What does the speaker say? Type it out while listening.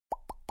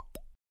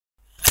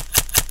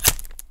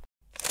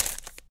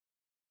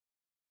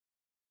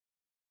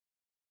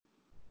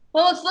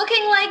Well, it's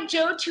looking like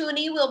Joe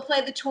Thuney will play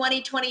the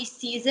 2020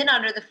 season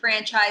under the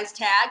franchise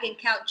tag and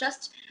count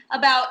just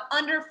about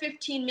under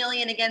 $15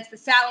 million against the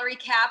salary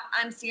cap.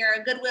 I'm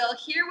Sierra Goodwill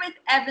here with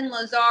Evan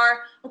Lazar.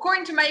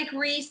 According to Mike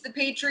Reese, the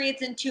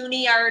Patriots and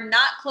Thuney are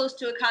not close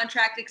to a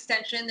contract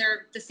extension.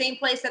 They're the same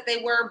place that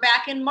they were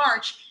back in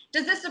March.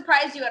 Does this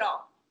surprise you at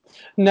all?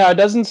 No, it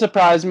doesn't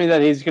surprise me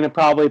that he's going to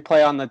probably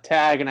play on the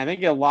tag, and I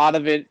think a lot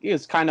of it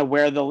is kind of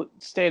where the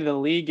state of the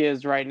league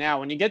is right now.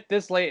 When you get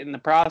this late in the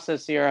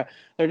process here,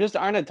 there just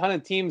aren't a ton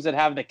of teams that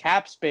have the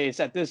cap space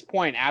at this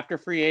point after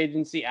free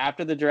agency,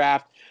 after the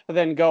draft, to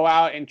then go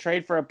out and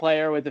trade for a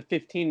player with a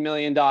 $15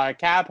 million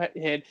cap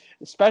hit,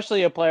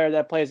 especially a player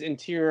that plays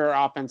interior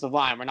offensive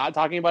line. We're not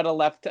talking about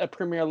a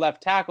premier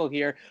left tackle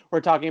here.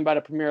 We're talking about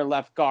a premier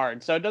left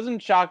guard. So it doesn't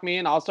shock me,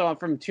 and also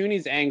from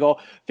Thuney's angle,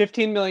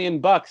 $15 million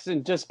bucks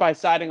and just by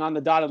siding on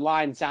the dotted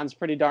line sounds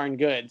pretty darn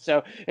good.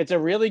 So it's a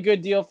really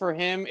good deal for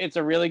him. It's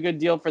a really good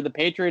deal for the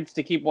Patriots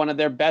to keep one of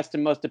their best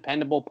and most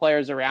dependable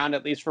players around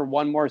at least for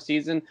one more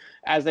season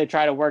as they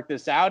try to work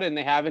this out. And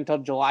they have until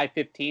July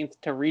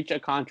 15th to reach a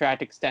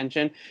contract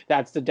extension.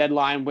 That's the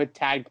deadline with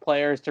tagged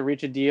players to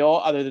reach a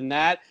deal. Other than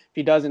that, if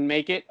he doesn't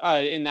make it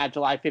in that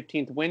July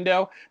 15th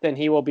window, then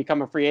he will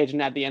become a free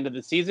agent at the end of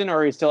the season,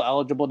 or he's still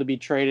eligible to be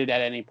traded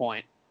at any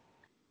point.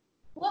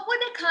 What would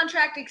a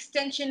contract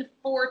extension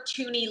for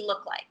Thuney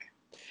look like?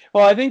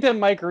 Well, I think that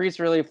Mike Reese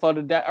really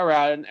floated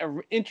around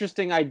an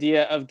interesting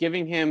idea of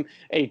giving him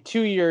a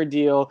 2-year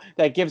deal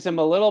that gives him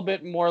a little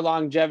bit more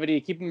longevity,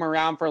 keep him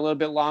around for a little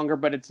bit longer,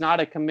 but it's not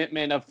a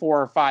commitment of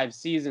 4 or 5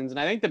 seasons. And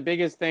I think the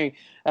biggest thing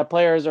that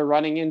players are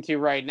running into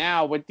right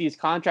now with these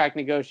contract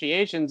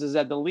negotiations is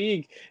that the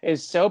league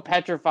is so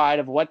petrified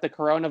of what the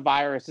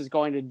coronavirus is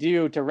going to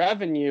do to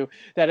revenue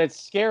that it's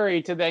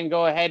scary to then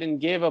go ahead and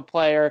give a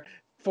player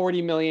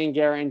 40 million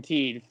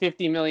guaranteed,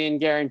 50 million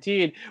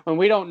guaranteed, when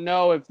we don't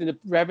know if the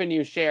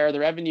revenue share, the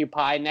revenue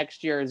pie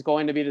next year is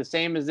going to be the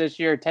same as this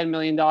year, $10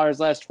 million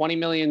less, $20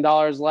 million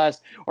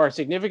less, or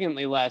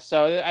significantly less.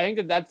 So I think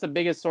that that's the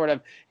biggest sort of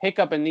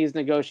hiccup in these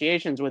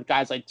negotiations with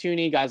guys like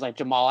Thuney, guys like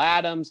Jamal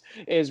Adams,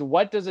 is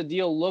what does a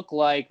deal look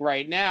like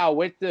right now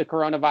with the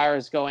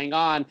coronavirus going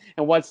on,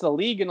 and what's the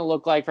league going to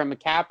look like from a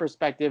cap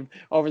perspective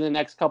over the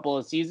next couple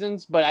of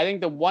seasons. But I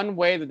think the one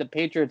way that the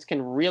Patriots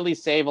can really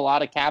save a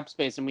lot of cap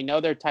space, and we know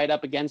they're tied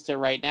up against it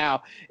right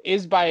now,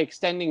 is by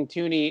extending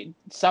Thuney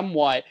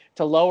somewhat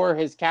to lower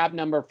his cap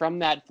number from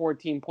that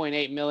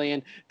 14.8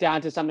 million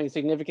down to something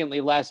significantly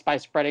less by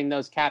spreading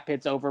those cap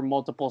hits over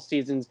multiple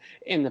seasons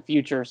in the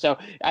future. So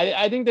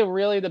I think that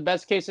really the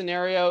best case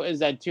scenario is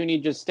that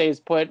Thuney just stays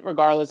put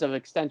regardless of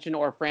extension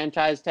or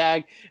franchise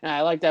tag. And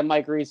I like that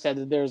Mike Reese said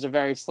that there's a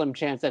very slim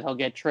chance that he'll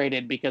get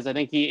traded, because I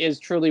think he is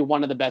truly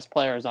one of the best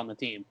players on the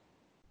team.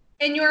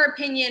 In your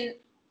opinion,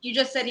 you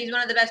just said he's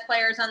one of the best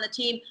players on the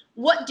team.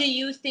 What do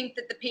you think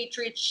that the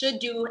Patriots should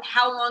do,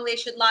 how long they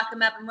should lock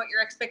him up, and what your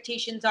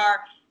expectations are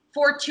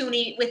for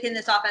Thuney within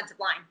this offensive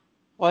line?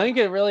 Well, I think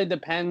it really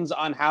depends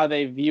on how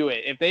they view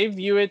it. If they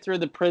view it through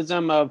the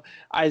prism of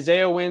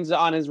Isaiah wins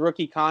on his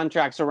rookie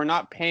contract, so we're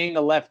not paying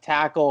the left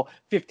tackle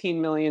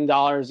 $15 million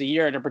a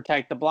year to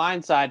protect the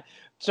blind side,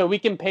 so we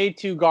can pay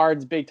 2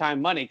 guards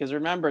big-time money. Because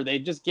remember, they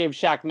just gave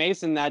Shaq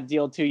Mason that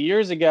deal 2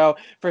 years ago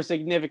for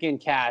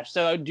significant cash.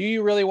 So do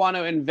you really want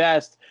to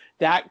invest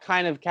that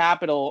kind of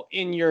capital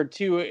in your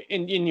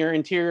your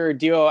interior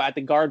duo at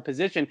the guard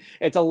position?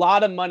 It's a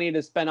lot of money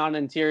to spend on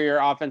interior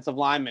offensive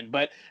linemen.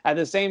 But at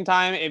the same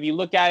time, if you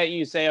look at it and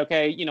you say,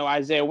 okay,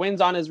 Isaiah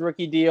wins on his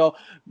rookie deal,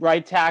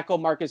 right tackle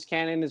Marcus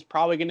Cannon is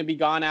probably going to be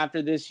gone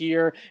after this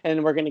year,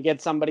 and we're going to get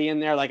somebody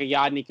in there like a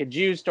Yadni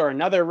Kajust or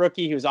another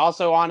rookie who's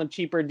also on a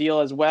cheaper deal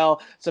as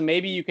well. So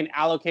maybe you can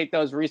allocate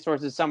those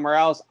resources somewhere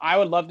else. I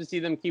would love to see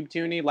them keep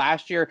Thuney.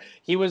 Last year,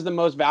 he was the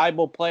most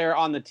valuable player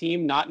on the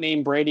team, not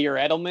named Brady or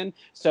Edelman.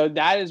 So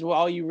that is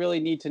all you really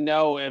need to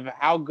know of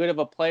how good of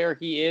a player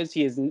he is.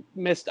 He has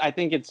missed, I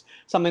think it's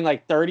something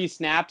like 30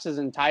 snaps his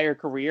entire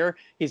career.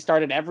 He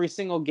started every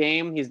single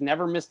game. He's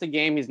never missed a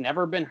game. He's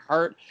never been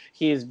hurt.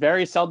 He is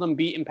very seldom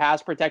beat in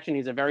pass protection.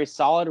 He's a very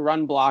solid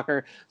run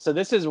blocker. So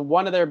this is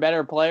one of their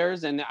better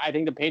players, and I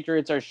think the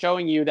Patriots are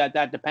showing you that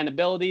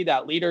dependability,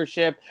 that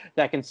leadership,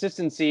 that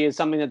consistency is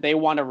something that they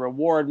want to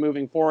reward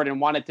moving forward, and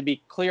want it to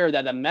be clear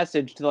that a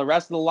message to the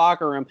rest of the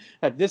locker room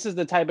that this is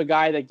the type of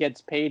guy that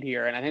gets paid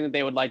here. And I think that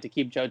they would like to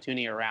keep Joe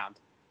Thuney around.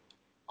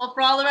 Well,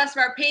 for all the rest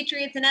of our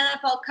Patriots and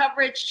NFL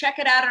coverage, check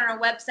it out on our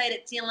website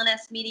at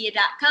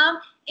clnsmedia.com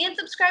and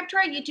subscribe to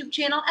our YouTube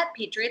channel at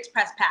Patriots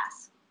Press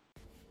Pass.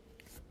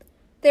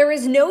 There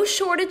is no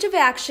shortage of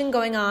action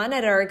going on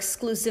at our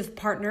exclusive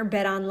partner,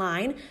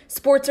 BetOnline.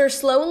 Sports are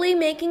slowly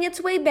making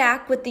its way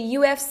back with the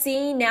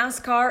UFC,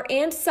 NASCAR,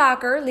 and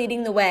soccer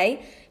leading the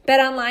way.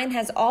 BetOnline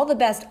has all the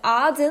best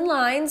odds and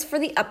lines for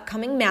the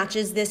upcoming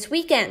matches this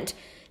weekend.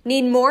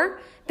 Need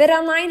more?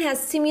 BetOnline has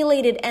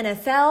simulated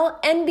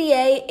NFL,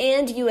 NBA,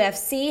 and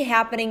UFC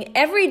happening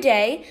every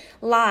day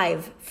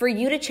live for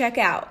you to check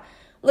out.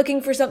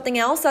 Looking for something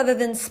else other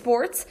than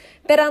sports?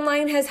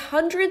 BetOnline has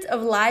hundreds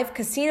of live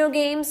casino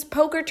games,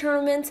 poker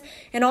tournaments,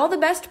 and all the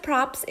best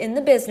props in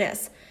the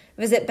business.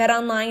 Visit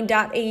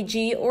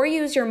betonline.ag or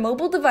use your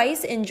mobile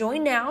device and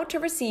join now to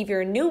receive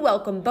your new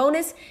welcome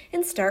bonus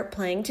and start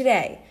playing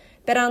today.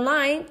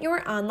 BetOnline,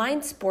 your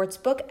online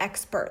sportsbook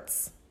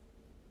experts.